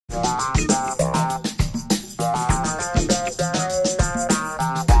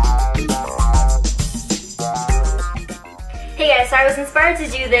inspired to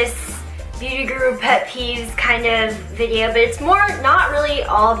do this beauty guru pet peeves kind of video, but it's more not really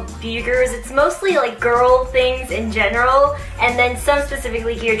all beauty gurus. It's mostly like girl things in general, and then some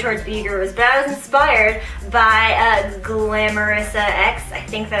specifically geared towards beauty gurus. But I was inspired by Glamorissa X, I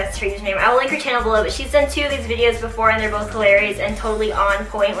think that's her username. I will link her channel below, but she's done 2 of these videos before, and they're both hilarious and totally on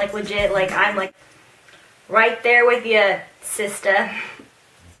point, like legit, like I'm like right there with you, sister.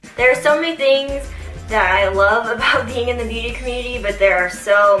 There are so many things that I love about being in the beauty community, but there are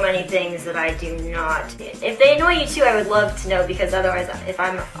so many things that I do not. If they annoy you too, I would love to know, because otherwise, if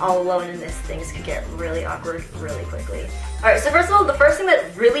I'm all alone in this, things could get really awkward really quickly. Alright, so first of all, the first thing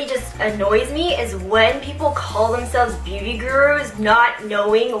that really just annoys me is when people call themselves beauty gurus not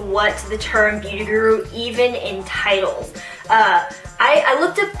knowing what the term beauty guru even entitles. I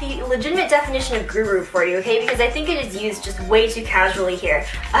looked up the legitimate definition of guru for you, okay, because I think it is used just way too casually here.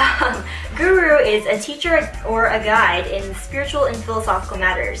 Guru is a teacher or a guide in spiritual and philosophical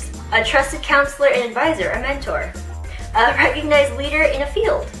matters, a trusted counselor and advisor, a mentor, a recognized leader in a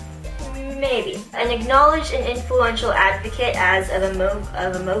field, maybe, an acknowledged and influential advocate as of a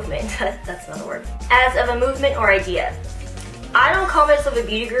movement, that's not a word, as of a movement or idea. I don't call myself a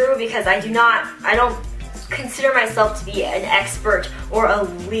beauty guru because I don't consider myself to be an expert or a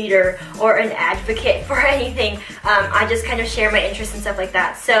leader or an advocate for anything. I just kind of share my interests and stuff like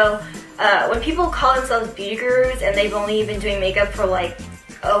that. So when people call themselves beauty gurus and they've only been doing makeup for like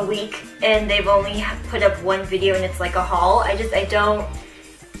a week and they've only put up 1 video and it's like a haul, I don't,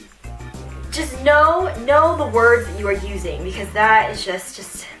 just know the words that you are using, because that is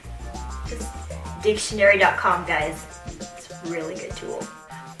just dictionary.com, guys. It's a really good tool.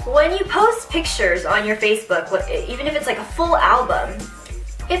 When you post pictures on your Facebook, even if it's like a full album,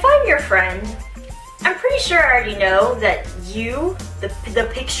 if I'm your friend, I'm pretty sure I already know that you, the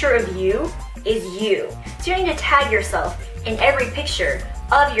picture of you, is you. So you don't need to tag yourself in every picture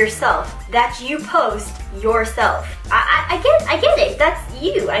of yourself that you post yourself. I get it, that's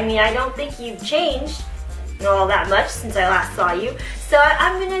you. I mean, I don't think you've changed all that much since I last saw you, so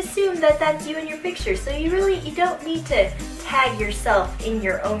I'm gonna assume that that's you in your picture. So you don't need to tag yourself in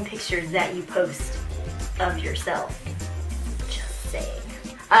your own pictures that you post of yourself. Just saying.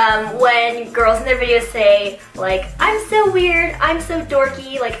 When girls in their videos say like, I'm so weird, I'm so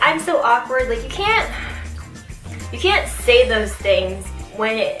dorky, like I'm so awkward, like you can't say those things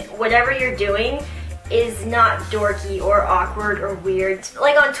when whatever you're doing is not dorky or awkward or weird.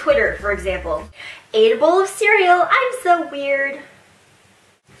 Like on Twitter, for example. Ate a bowl of cereal, I'm so weird.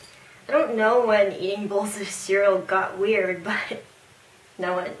 I don't know when eating bowls of cereal got weird, but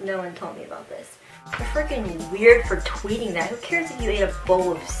no one told me about this. You're freaking weird for tweeting that. Who cares if you ate a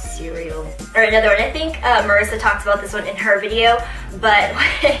bowl of cereal? Or another one, I think Marissa talks about this one in her video, but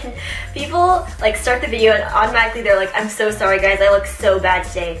when people like start the video and automatically they're like, I'm so sorry guys, I look so bad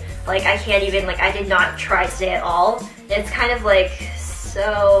today. Like I can't even, like I did not try today at all. It's kind of like,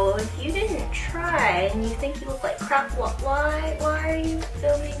 so if you didn't try and you think you look like crap, why are you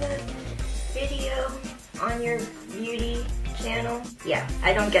filming a video on your beauty channel? Yeah,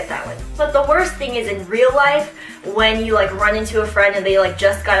 I don't get that one. But the worst thing is in real life, when you like run into a friend and they like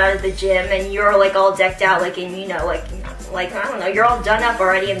just got out of the gym and you're like all decked out, like in, you know, like I don't know, you're all done up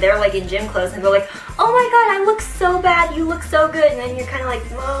already and they're like in gym clothes and they're like, oh my god, I look so bad, you look so good, and then you're kind of like,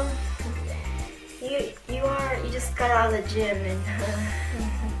 well, you just got out of the gym and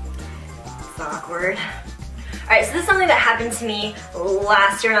it's awkward. Alright, so this is something that happened to me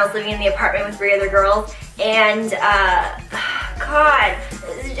last year when I was living in the apartment with 3 other girls, and God,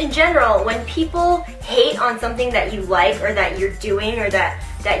 in general, when people hate on something that you like or that you're doing or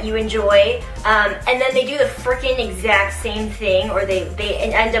that you enjoy, and then they do the freaking exact same thing, or they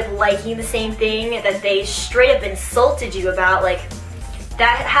end up liking the same thing that they straight up insulted you about, like,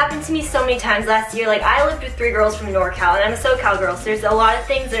 that happened to me so many times last year. Like, I lived with 3 girls from NorCal, and I'm a SoCal girl, so there's a lot of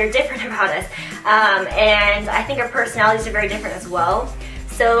things that are different about us, and I think our personalities are very different as well.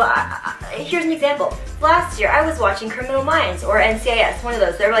 So here's an example. Last year I was watching Criminal Minds or NCIS, one of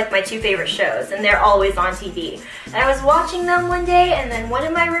those. They're like my 2 favorite shows, and they're always on TV. And I was watching them one day, and then one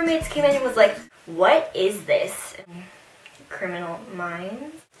of my roommates came in and was like, what is this? Criminal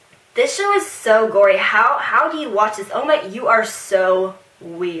Minds? This show is so gory. How do you watch this? Oh my, you are so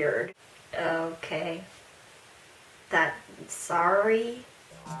weird. Okay. Sorry.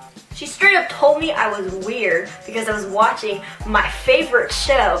 She straight up told me I was weird because I was watching my favorite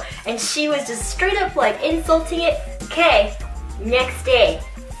show, and she was just straight up like insulting it. Okay, next day,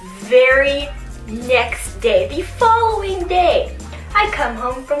 very next day, the following day, I come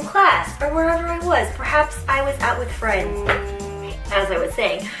home from class or wherever I was. Perhaps I was out with friends, as I was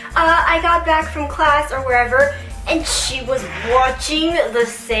saying. I got back from class or wherever, and she was watching the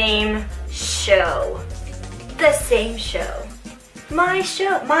same show. The same show. My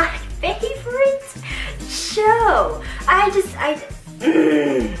show. My favorite show.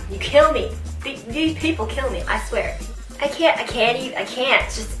 You kill me. These people kill me, I swear. I can't. I can't.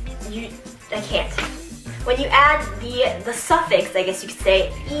 When you add the suffix, I guess you could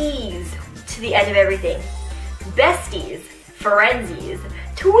say, "ease" to the end of everything. Besties, frenzies,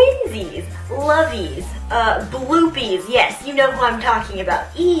 twinsies, lovies, bloopies. Yes, you know who I'm talking about.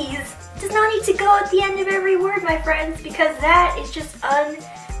 Ease does not need to go at the end of every word, my friends, because that is just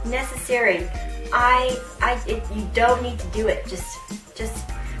unnecessary. You don't need to do it. Just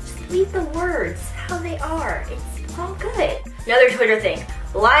leave the words how they are. It's all good. Another Twitter thing.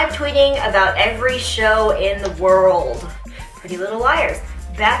 Live tweeting about every show in the world. Pretty Little Liars,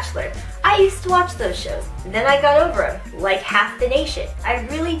 Bachelor. I used to watch those shows. Then I got over them, like half the nation. I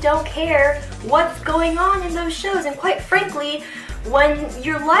really don't care what's going on in those shows, and quite frankly, when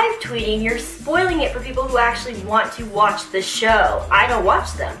you're live tweeting, you're spoiling it for people who actually want to watch the show. I don't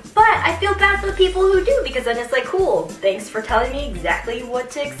watch them, but I feel bad for the people who do, because then it's like, cool, thanks for telling me exactly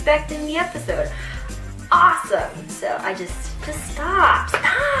what to expect in the episode. Awesome. So I just stop.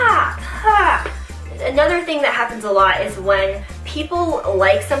 Another thing that happens a lot is when people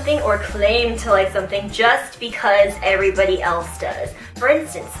like something or claim to like something just because everybody else does. For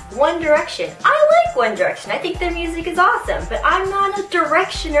instance, One Direction. I like One Direction. I think their music is awesome, but I'm not a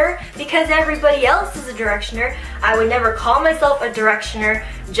Directioner because everybody else is a Directioner. I would never call myself a Directioner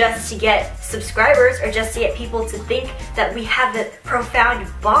just to get subscribers or just to get people to think that we have a profound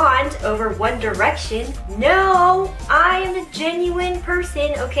bond over One Direction. No, I am a genuine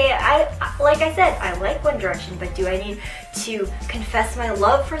person, okay? Like I said, I like One Direction, but do I need to confess my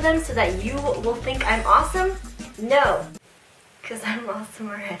love for them so that you will think I'm awesome? No, because I'm awesome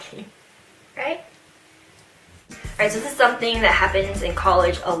already, right? Alright, so this is something that happens in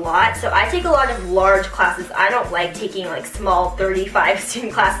college a lot. So I take a lot of large classes. I don't like taking like small 35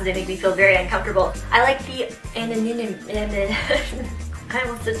 student classes. They make me feel very uncomfortable. I like the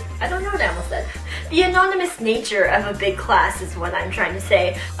I don't know what I almost said. The anonymous nature of a big class is what I'm trying to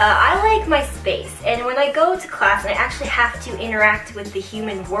say. I like my space, and when I go to class and I actually have to interact with the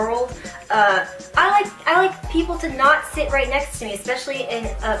human world, I like people to not sit right next to me, especially in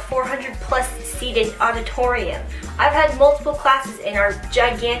a 400 plus seated auditorium. I've had multiple classes in our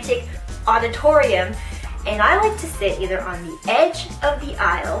gigantic auditorium, and I like to sit either on the edge of the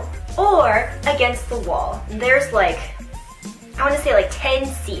aisle or against the wall. There's like, I want to say like 10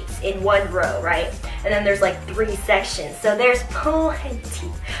 seats in one row, right? And then there's like 3 sections, so there's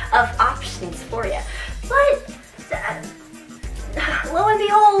plenty of options for you. But lo and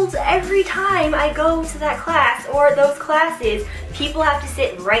behold, every time I go to that class or those classes, people have to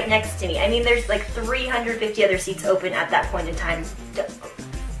sit right next to me. I mean, there's like 350 other seats open at that point in time.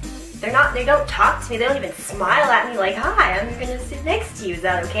 They don't talk to me, they don't even smile at me like, hi, I'm gonna sit next to you, is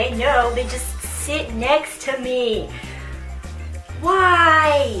that okay? No, they just sit next to me.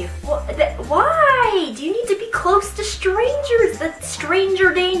 Why? Why? Do you need to be close to strangers? That's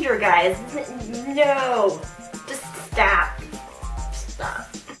stranger danger, guys. No. Just stop. Stop.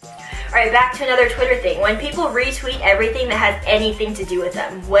 Alright, back to another Twitter thing. When people retweet everything that has anything to do with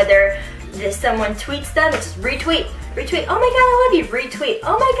them, whether someone tweets them, it's just retweet. Retweet. Oh my god, I love you. Retweet.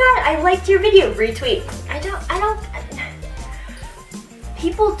 Oh my god, I liked your video. Retweet. I don't.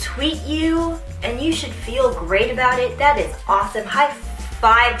 People tweet you and you should feel great about it. That is awesome. High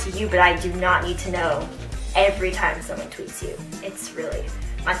five to you, but I do not need to know every time someone tweets you. It's really,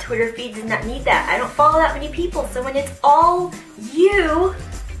 my Twitter feed does not need that. I don't follow that many people, so when it's all you,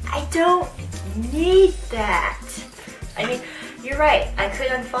 I don't need that. I mean, you're right, I could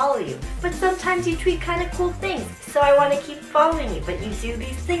unfollow you, but sometimes you tweet kind of cool things, so I want to keep following you, but you do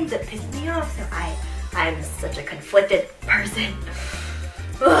these things that piss me off, so I'm such a conflicted person.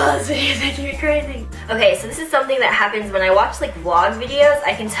 Oh, this video is making me crazy. Okay, so this is something that happens when I watch like vlog videos.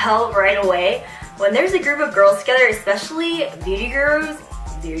 I can tell right away when there's a group of girls together, especially beauty gurus,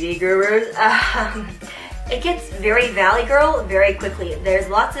 it gets very Valley Girl very quickly. There's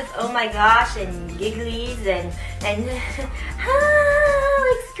lots of oh my gosh and gigglies and like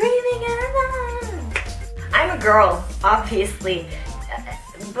screaming. I'm a girl, obviously,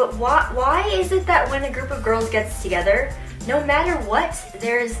 but why is it that when a group of girls gets together, no matter what,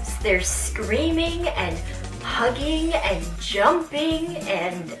 there's screaming and hugging and jumping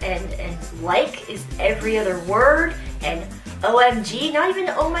and like is every other word, and OMG, not even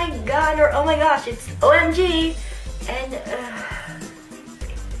oh my god or oh my gosh, it's OMG, and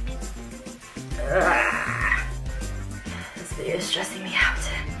this video is stressing me out.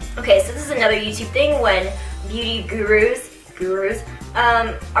 Okay, so this is another YouTube thing when beauty gurus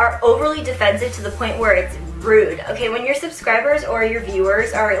are overly defensive to the point where it's rude. Okay, when your subscribers or your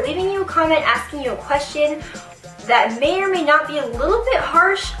viewers are leaving you a comment, asking you a question that may or may not be a little bit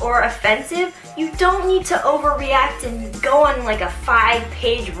harsh or offensive, you don't need to overreact and go on like a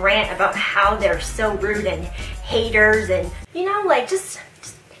 5-page rant about how they're so rude and haters, and you know, like just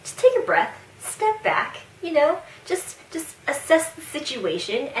take a breath, step back, you know, just assess the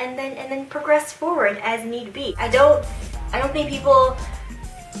situation and then progress forward as need be. I don't think people,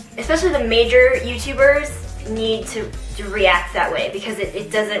 especially the major YouTubers, need to react that way, because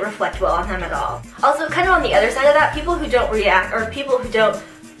it doesn't reflect well on them at all. Also, kind of on the other side of that, people who don't react, or people who don't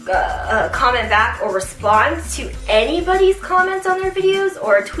comment back or respond to anybody's comments on their videos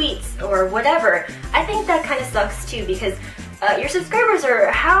or tweets or whatever, I think that kind of sucks too, because your subscribers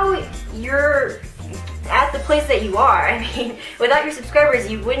are how you're at the place that you are. I mean, without your subscribers,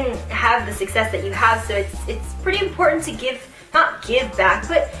 you wouldn't have the success that you have, so it's pretty important to not give back,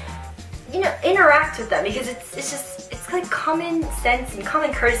 but you know, interact with them, because it's like common sense and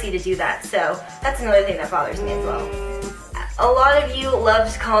common courtesy to do that. So that's another thing that bothers me as well. A lot of you love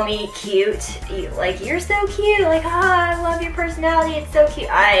to call me cute. You're so cute, like, I love your personality, it's so cute.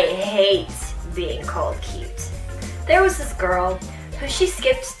 I hate being called cute. There was this girl who she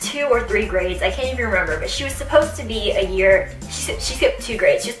skipped 2 or 3 grades, I can't even remember, but she was supposed to be a year, she skipped 2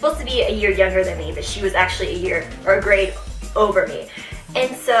 grades. She was supposed to be a year younger than me, but she was actually a year or a grade over me.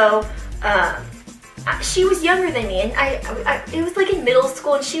 And so, she was younger than me, and it was like in middle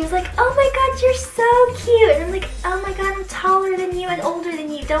school, and she was like, oh my god, you're so cute, and I'm like, oh my god, I'm taller than you and older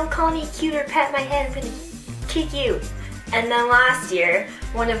than you, don't call me cute or pat my head, I'm gonna kick you. And then last year,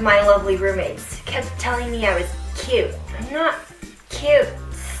 one of my lovely roommates kept telling me I was cute. I'm not cute,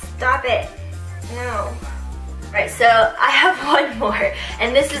 stop it, no. Alright, so I have one more,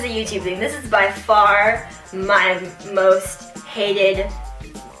 and this is a YouTube thing. This is by far my most hated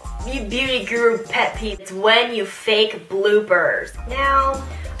beauty guru pet peeve. It's when you fake bloopers. Now,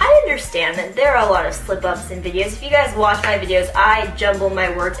 I understand that there are a lot of slip-ups in videos. If you guys watch my videos, I jumble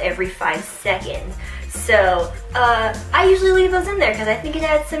my words every 5 seconds. So, I usually leave those in there because I think it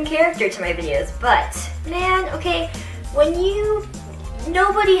adds some character to my videos. But, man, okay,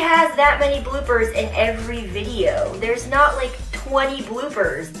 nobody has that many bloopers in every video. There's not like 20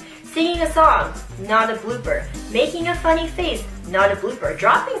 bloopers. Singing a song, not a blooper. Making a funny face, not a blooper.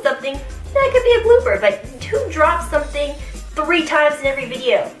 Dropping something, that could be a blooper, but who drops something 3 times in every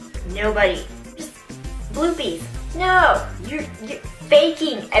video? Nobody. Just bloopies. No, you're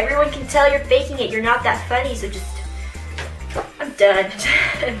faking. Everyone can tell you're faking it. You're not that funny, so just, I'm done.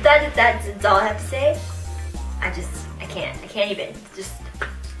 That's all I have to say. I can't even. Just,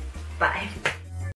 bye.